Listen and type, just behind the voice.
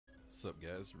What's up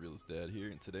guys, RealestDad here,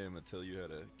 and today I'm going to tell you how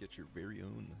to get your very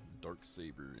own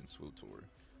Darksaber in SWtoR.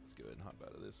 Let's go ahead and hop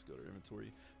out of this, go to our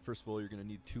inventory. First of all, you're going to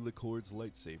need Tulicord's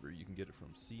lightsaber. You can get it from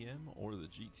CM or the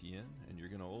GTN, and you're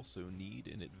going to also need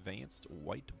an advanced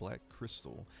white-black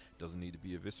crystal. Doesn't need to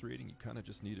be eviscerating, you kind of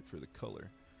just need it for the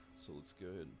color. So let's go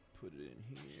ahead and put it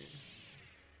in here.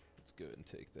 Let's go ahead and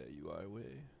take that UI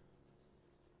away.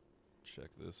 Check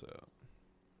this out.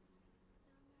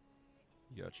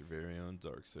 You got your very own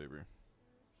Darksaber.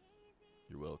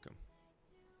 You're welcome.